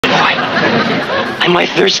Am I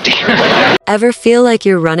thirsty? Ever feel like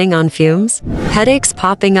you're running on fumes? Headaches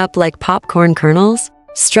popping up like popcorn kernels?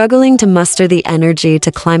 Struggling to muster the energy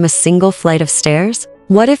to climb a single flight of stairs?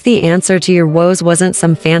 What if the answer to your woes wasn't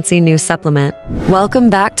some fancy new supplement? Welcome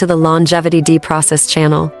back to the Longevity Deprocessed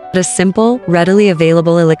channel. A simple, readily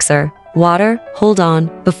available elixir. Water, hold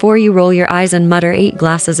on, before you roll your eyes and mutter 8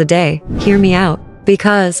 glasses a day, hear me out.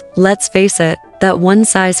 Because, let's face it, that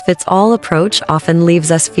one-size-fits-all approach often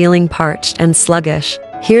leaves us feeling parched and sluggish.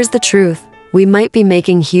 Here's the truth. We might be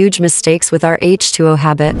making huge mistakes with our H2O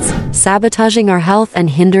habits, sabotaging our health and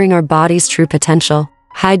hindering our body's true potential.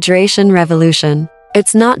 Hydration revolution.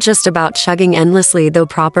 It's not just about chugging endlessly, though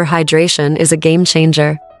proper hydration is a game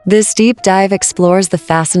changer. This deep dive explores the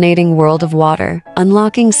fascinating world of water,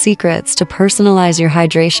 unlocking secrets to personalize your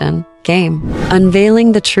hydration game.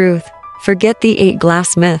 Unveiling the truth. Forget the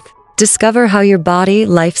 8-glass myth. Discover how your body,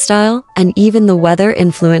 lifestyle, and even the weather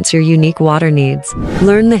influence your unique water needs.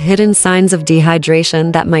 Learn the hidden signs of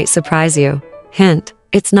dehydration that might surprise you. Hint,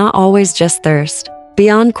 it's not always just thirst.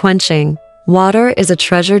 Beyond quenching, water is a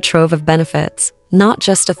treasure trove of benefits, not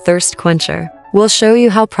just a thirst quencher. We'll show you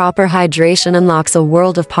how proper hydration unlocks a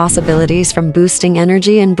world of possibilities, from boosting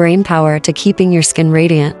energy and brain power to keeping your skin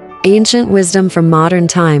radiant. Ancient wisdom from modern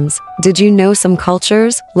times. Did you know some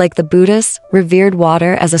cultures, like the Buddhists, revered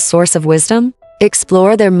water as a source of wisdom?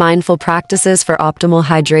 Explore their mindful practices for optimal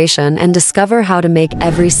hydration and discover how to make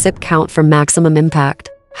every sip count for maximum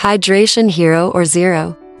impact. Hydration hero or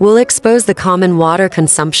zero. We'll expose the common water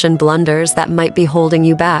consumption blunders that might be holding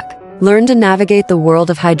you back. Learn to navigate the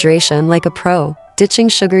world of hydration like a pro, ditching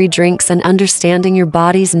sugary drinks and understanding your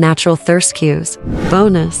body's natural thirst cues.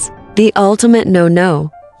 Bonus. The ultimate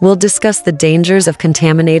no-no. We'll discuss the dangers of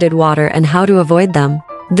contaminated water and how to avoid them.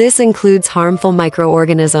 This includes harmful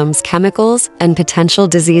microorganisms, chemicals, and potential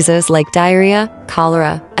diseases like diarrhea,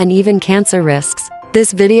 cholera, and even cancer risks.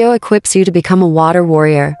 This video equips you to become a water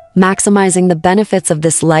warrior, maximizing the benefits of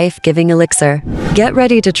this life-giving elixir. Get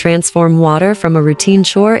ready to transform water from a routine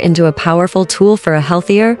chore into a powerful tool for a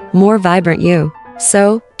healthier, more vibrant you.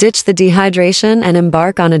 So, ditch the dehydration and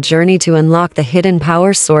embark on a journey to unlock the hidden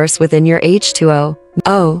power source within your H2O.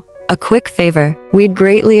 Oh, a quick favor. We'd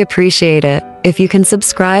greatly appreciate it if you can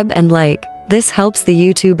subscribe and like. This helps the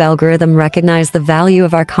YouTube algorithm recognize the value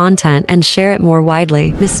of our content and share it more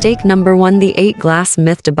widely. Mistake number 1: the 8-glass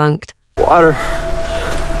myth debunked. Water.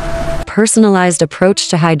 Personalized approach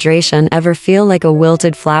to hydration. Ever feel like a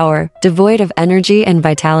wilted flower, devoid of energy and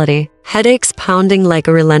vitality? Headaches pounding like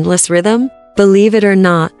a relentless rhythm? Believe it or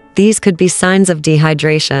not, these could be signs of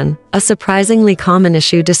dehydration, a surprisingly common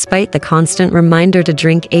issue despite the constant reminder to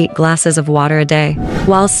drink 8 glasses of water a day.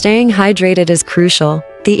 While staying hydrated is crucial,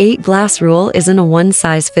 the 8-glass rule isn't a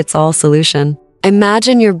one-size-fits-all solution.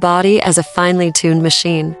 Imagine your body as a finely tuned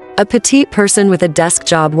machine. A petite person with a desk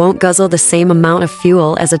job won't guzzle the same amount of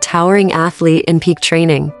fuel as a towering athlete in peak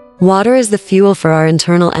training. Water is the fuel for our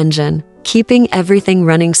internal engine, keeping everything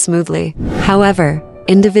running smoothly. However,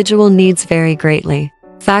 individual needs vary greatly.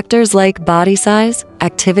 Factors like body size,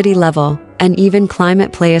 activity level, and even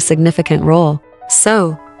climate play a significant role.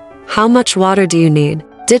 So, how much water do you need?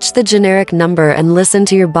 Ditch the generic number and listen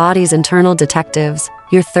to your body's internal detectives,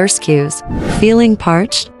 your thirst cues. Feeling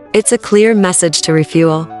parched? It's a clear message to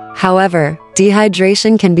refuel. However,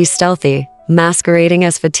 dehydration can be stealthy, masquerading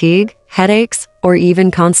as fatigue, headaches, or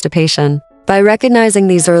even constipation. By recognizing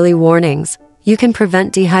these early warnings, you can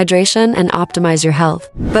prevent dehydration and optimize your health.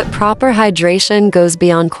 But proper hydration goes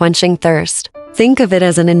beyond quenching thirst. Think of it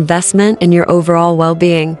as an investment in your overall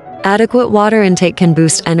well-being. Adequate water intake can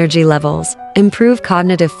boost energy levels, improve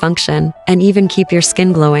cognitive function, and even keep your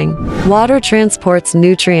skin glowing. Water transports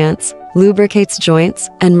nutrients, lubricates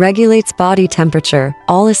joints, and regulates body temperature,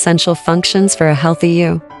 all essential functions for a healthy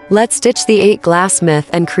you. Let's ditch the 8-glass myth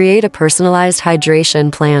and create a personalized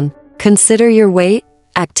hydration plan. Consider your weight,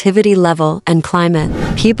 activity level, and climate.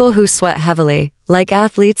 People who sweat heavily, like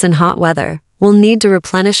athletes in hot weather, will need to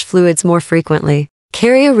replenish fluids more frequently.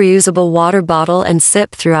 Carry a reusable water bottle and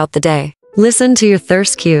sip throughout the day. Listen to your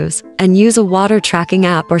thirst cues, and use a water tracking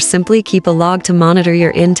app or simply keep a log to monitor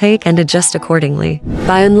your intake and adjust accordingly.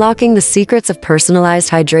 By unlocking the secrets of personalized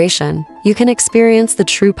hydration, you can experience the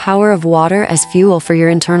true power of water as fuel for your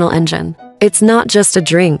internal engine. It's not just a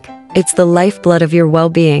drink, it's the lifeblood of your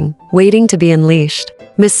well-being, waiting to be unleashed.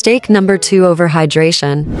 Mistake number 2: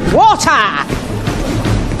 overhydration. Water!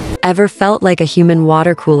 Ever felt like a human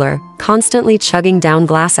water cooler, constantly chugging down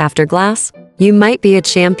glass after glass? You might be a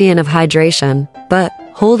champion of hydration, but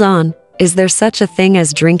hold on, is there such a thing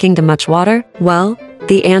as drinking too much water? Well,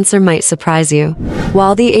 the answer might surprise you.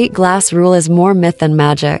 While the 8-glass rule is more myth than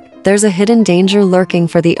magic, there's a hidden danger lurking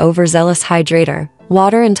for the overzealous hydrator: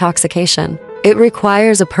 water intoxication. It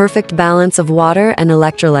requires a perfect balance of water and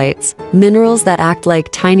electrolytes, minerals that act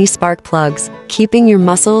like tiny spark plugs, keeping your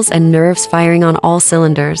muscles and nerves firing on all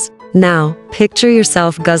cylinders. Now, picture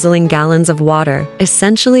yourself guzzling gallons of water,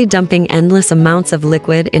 essentially dumping endless amounts of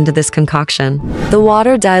liquid into this concoction. The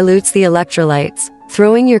water dilutes the electrolytes,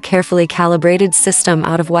 throwing your carefully calibrated system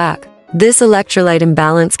out of whack. This electrolyte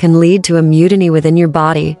imbalance can lead to a mutiny within your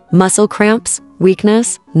body, muscle cramps,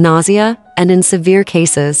 weakness, nausea, and in severe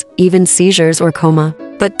cases, even seizures or coma.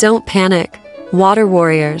 But don't panic. Water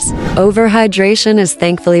warriors. Overhydration is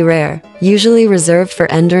thankfully rare, usually reserved for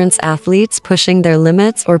endurance athletes pushing their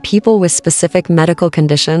limits or people with specific medical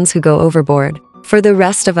conditions who go overboard. For the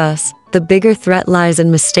rest of us, the bigger threat lies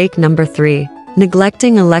in mistake number 3.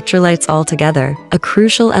 Neglecting electrolytes altogether, a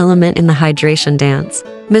crucial element in the hydration dance.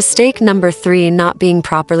 Mistake number 3, not being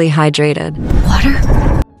properly hydrated.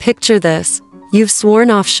 Water? Picture this. You've sworn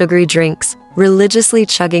off sugary drinks, religiously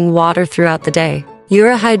chugging water throughout the day.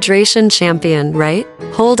 You're a hydration champion, right?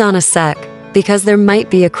 Hold on a sec, because there might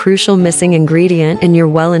be a crucial missing ingredient in your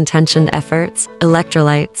well-intentioned efforts: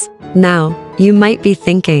 electrolytes. Now, you might be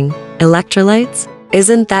thinking, electrolytes?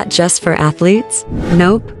 Isn't that just for athletes?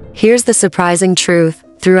 Nope. Here's the surprising truth.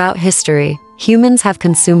 Throughout history, humans have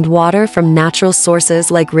consumed water from natural sources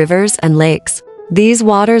like rivers and lakes. These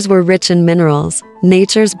waters were rich in minerals,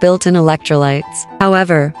 nature's built-in electrolytes.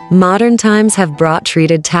 However, modern times have brought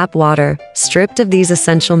treated tap water, stripped of these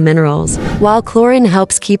essential minerals. While chlorine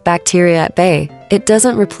helps keep bacteria at bay, it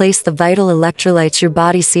doesn't replace the vital electrolytes your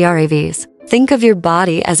body craves. Think of your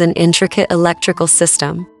body as an intricate electrical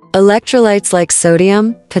system. Electrolytes like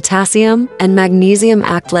sodium, potassium, and magnesium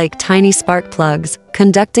act like tiny spark plugs,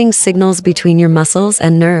 conducting signals between your muscles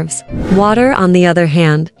and nerves. Water, on the other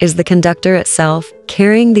hand, is the conductor itself,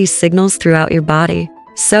 carrying these signals throughout your body.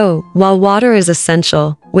 So, while water is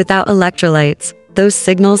essential, without electrolytes, those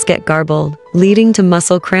signals get garbled, leading to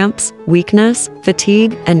muscle cramps, weakness,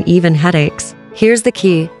 fatigue, and even headaches. Here's the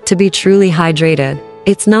key: to be truly hydrated,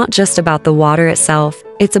 it's not just about the water itself,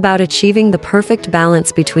 it's about achieving the perfect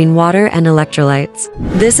balance between water and electrolytes.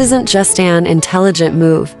 This isn't just an intelligent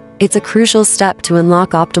move, it's a crucial step to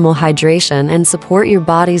unlock optimal hydration and support your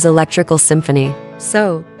body's electrical symphony.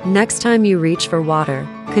 So, next time you reach for water,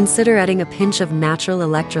 consider adding a pinch of natural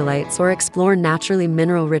electrolytes or explore naturally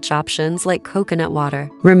mineral-rich options like coconut water.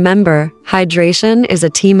 Remember, hydration is a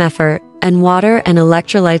team effort, and water and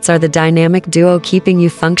electrolytes are the dynamic duo keeping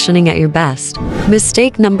you functioning at your best.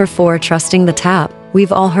 Mistake number 4, trusting the tap.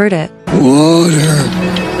 We've all heard it. Water.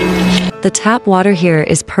 The tap water here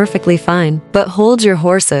is perfectly fine, but hold your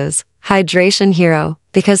horses, hydration hero,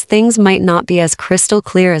 because things might not be as crystal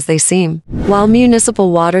clear as they seem. While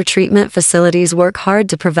municipal water treatment facilities work hard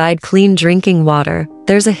to provide clean drinking water,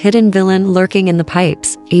 there's a hidden villain lurking in the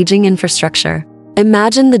pipes: aging infrastructure.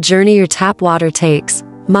 Imagine the journey your tap water takes.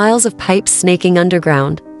 Miles of pipes snaking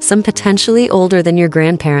underground, some potentially older than your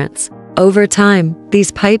grandparents. Over time,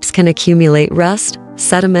 these pipes can accumulate rust,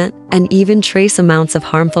 sediment, and even trace amounts of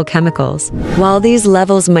harmful chemicals. While these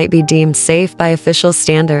levels might be deemed safe by official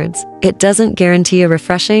standards, it doesn't guarantee a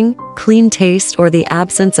refreshing, clean taste or the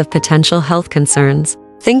absence of potential health concerns.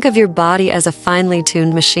 Think of your body as a finely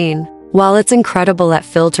tuned machine. While it's incredible at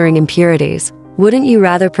filtering impurities, wouldn't you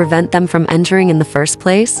rather prevent them from entering in the first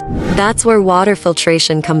place? That's where water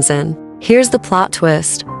filtration comes in. Here's the plot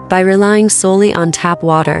twist. By relying solely on tap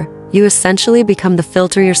water, you essentially become the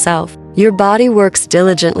filter yourself. Your body works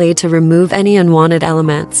diligently to remove any unwanted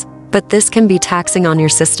elements, but this can be taxing on your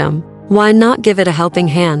system. Why not give it a helping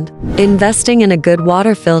hand? Investing in a good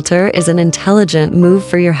water filter is an intelligent move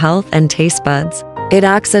for your health and taste buds. It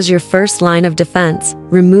acts as your first line of defense,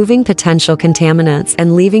 removing potential contaminants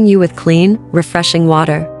and leaving you with clean, refreshing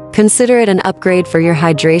water. Consider it an upgrade for your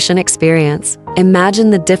hydration experience. Imagine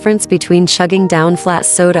the difference between chugging down flat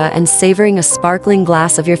soda and savoring a sparkling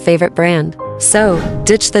glass of your favorite brand. So,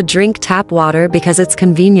 ditch the drink tap water because it's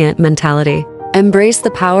convenient mentality. Embrace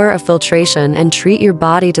the power of filtration and treat your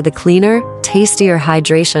body to the cleaner, tastier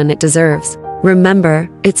hydration it deserves. Remember,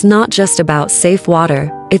 it's not just about safe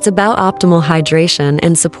water, it's about optimal hydration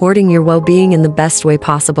and supporting your well-being in the best way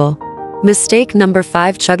possible. Mistake number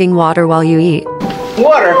 5, chugging water while you eat.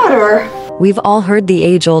 Water. We've all heard the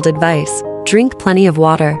age-old advice: drink plenty of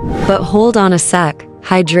water. But hold on a sec,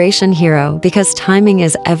 hydration hero, because timing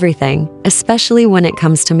is everything, especially when it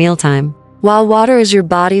comes to mealtime. While water is your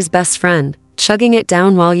body's best friend, chugging it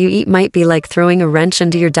down while you eat might be like throwing a wrench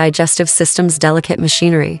into your digestive system's delicate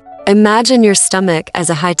machinery. Imagine your stomach as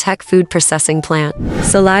a high-tech food processing plant.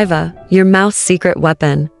 Saliva, your mouth's secret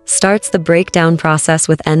weapon, starts the breakdown process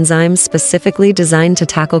with enzymes specifically designed to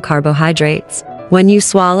tackle carbohydrates. When you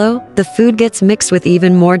swallow, the food gets mixed with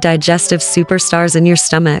even more digestive superstars in your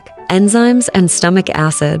stomach, enzymes and stomach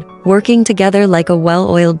acid, working together like a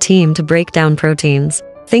well-oiled team to break down proteins.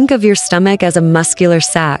 Think of your stomach as a muscular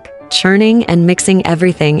sack, churning and mixing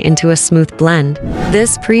everything into a smooth blend.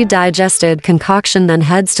 This pre-digested concoction then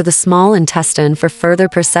heads to the small intestine for further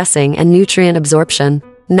processing and nutrient absorption.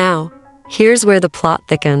 Now, here's where the plot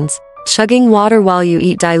thickens. Chugging water while you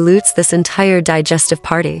eat dilutes this entire digestive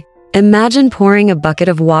party. Imagine pouring a bucket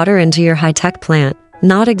of water into your high-tech plant.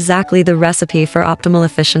 Not exactly the recipe for optimal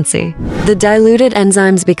efficiency. The diluted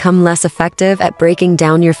enzymes become less effective at breaking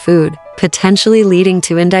down your food, potentially leading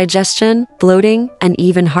to indigestion, bloating, and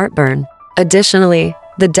even heartburn. Additionally,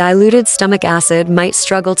 the diluted stomach acid might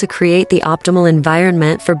struggle to create the optimal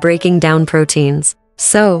environment for breaking down proteins.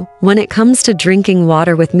 So, when it comes to drinking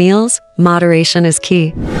water with meals, moderation is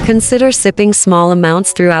key. Consider sipping small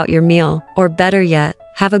amounts throughout your meal, or better yet,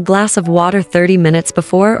 have a glass of water 30 minutes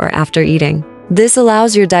before or after eating. This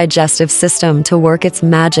allows your digestive system to work its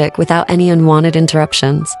magic without any unwanted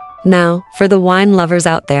interruptions. Now, for the wine lovers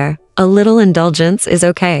out there, a little indulgence is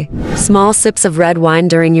okay. Small sips of red wine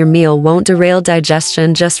during your meal won't derail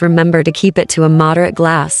digestion, just remember to keep it to a moderate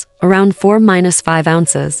glass, around 4–5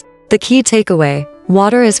 ounces. The key takeaway: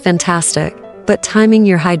 water is fantastic, but timing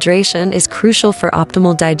your hydration is crucial for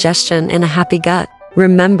optimal digestion and a happy gut.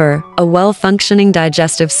 Remember, a well-functioning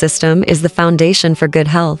digestive system is the foundation for good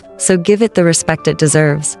health, so give it the respect it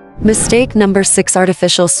deserves. Mistake number 6: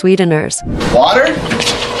 artificial sweeteners. Water?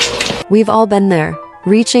 We've all been there,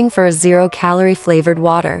 reaching for a zero-calorie flavored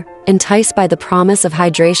water, enticed by the promise of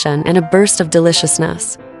hydration and a burst of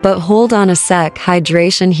deliciousness. But hold on a sec,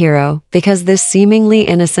 hydration hero, because this seemingly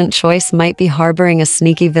innocent choice might be harboring a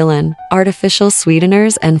sneaky villain: artificial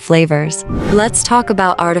sweeteners and flavors. Let's talk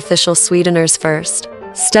about artificial sweeteners first.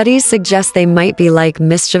 Studies suggest they might be like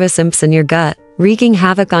mischievous imps in your gut, wreaking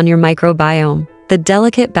havoc on your microbiome, the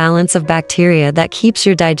delicate balance of bacteria that keeps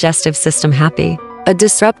your digestive system happy. A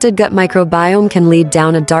disrupted gut microbiome can lead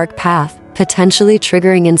down a dark path, potentially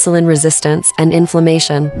triggering insulin resistance and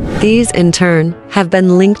inflammation. These, in turn, have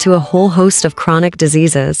been linked to a whole host of chronic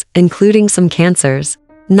diseases, including some cancers.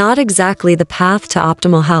 Not exactly the path to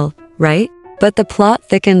optimal health, right? But the plot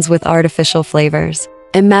thickens with artificial flavors.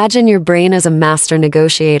 Imagine your brain as a master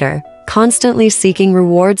negotiator, constantly seeking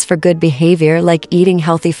rewards for good behavior like eating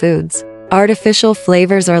healthy foods. Artificial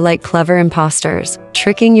flavors are like clever imposters,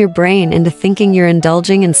 tricking your brain into thinking you're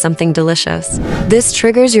indulging in something delicious. This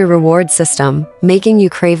triggers your reward system, making you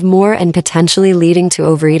crave more and potentially leading to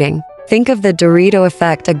overeating. Think of the Dorito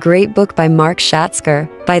effect, a great book by Mark Schatzker,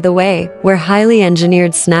 by the way, where highly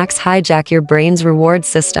engineered snacks hijack your brain's reward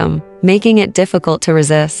system, making it difficult to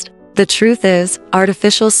resist. The truth is,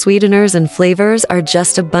 artificial sweeteners and flavors are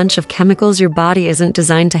just a bunch of chemicals your body isn't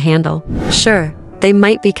designed to handle. Sure, they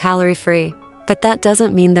might be calorie-free, but that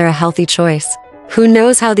doesn't mean they're a healthy choice. Who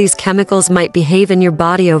knows how these chemicals might behave in your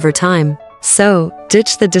body over time? So,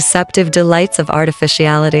 ditch the deceptive delights of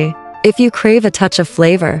artificiality. If you crave a touch of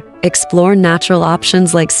flavor, explore natural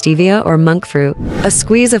options like stevia or monk fruit. A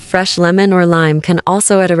squeeze of fresh lemon or lime can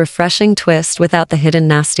also add a refreshing twist without the hidden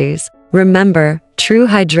nasties. Remember, true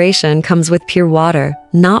hydration comes with pure water,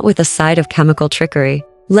 not with a side of chemical trickery.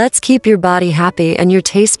 Let's keep your body happy and your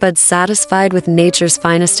taste buds satisfied with nature's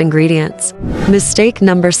finest ingredients. Mistake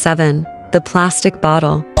number 7: the plastic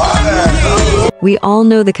bottle. We all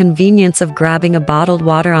know the convenience of grabbing a bottled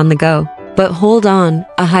water on the go. But hold on,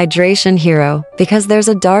 a hydration hero, because there's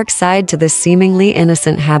a dark side to this seemingly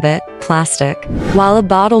innocent habit: plastic. While a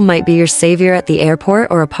bottle might be your savior at the airport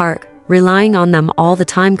or a park, relying on them all the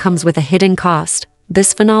time comes with a hidden cost: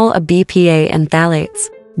 bisphenol A, BPA, and phthalates.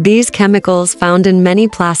 These chemicals found in many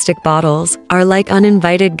plastic bottles are like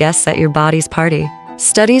uninvited guests at your body's party.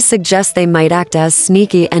 Studies suggest they might act as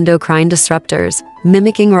sneaky endocrine disruptors,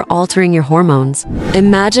 mimicking or altering your hormones.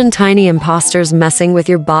 Imagine tiny imposters messing with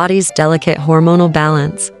your body's delicate hormonal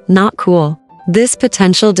balance. Not cool. This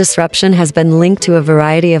potential disruption has been linked to a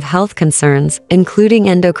variety of health concerns, including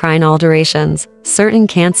endocrine alterations, certain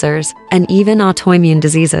cancers, and even autoimmune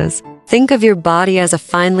diseases. Think of your body as a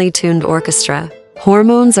finely tuned orchestra.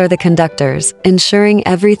 Hormones are the conductors, ensuring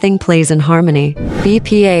everything plays in harmony.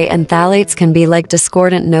 BPA and phthalates can be like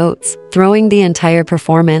discordant notes, throwing the entire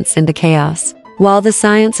performance into chaos. While the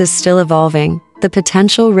science is still evolving, the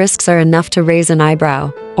potential risks are enough to raise an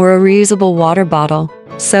eyebrow, or a reusable water bottle.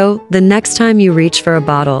 So, the next time you reach for a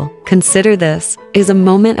bottle, consider this: is a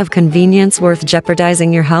moment of convenience worth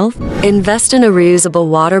jeopardizing your health? Invest in a reusable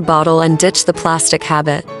water bottle and ditch the plastic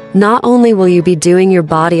habit. Not only will you be doing your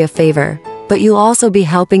body a favor, but you'll also be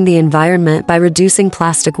helping the environment by reducing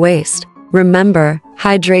plastic waste. Remember,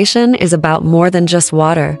 hydration is about more than just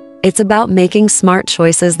water. It's about making smart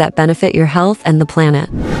choices that benefit your health and the planet.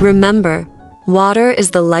 Remember, water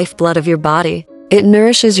is the lifeblood of your body. It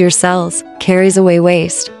nourishes your cells, carries away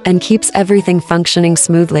waste, and keeps everything functioning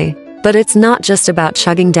smoothly. But it's not just about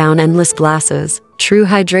chugging down endless glasses. True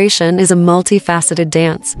hydration is a multifaceted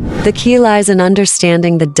dance. The key lies in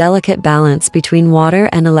understanding the delicate balance between water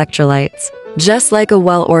and electrolytes. Just like a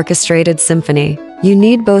well-orchestrated symphony, you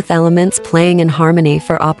need both elements playing in harmony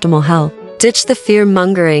for optimal health. Ditch the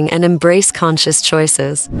fear-mongering and embrace conscious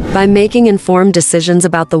choices. By making informed decisions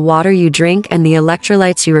about the water you drink and the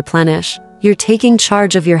electrolytes you replenish, you're taking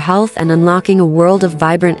charge of your health and unlocking a world of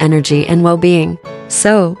vibrant energy and well-being.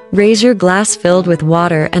 So, raise your glass filled with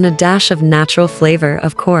water and a dash of natural flavor,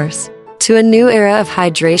 of course, to a new era of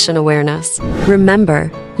hydration awareness.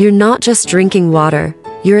 Remember, you're not just drinking water,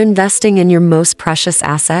 you're investing in your most precious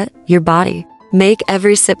asset, your body. Make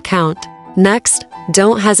every sip count. Next,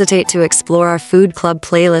 don't hesitate to explore our Food Club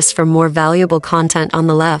playlist for more valuable content on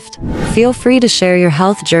the left. Feel free to share your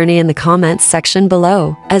health journey in the comments section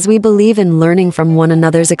below, as we believe in learning from one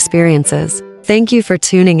another's experiences. Thank you for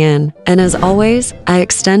tuning in, and as always, I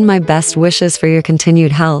extend my best wishes for your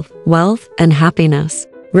continued health, wealth, and happiness.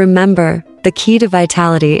 Remember, the key to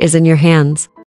vitality is in your hands.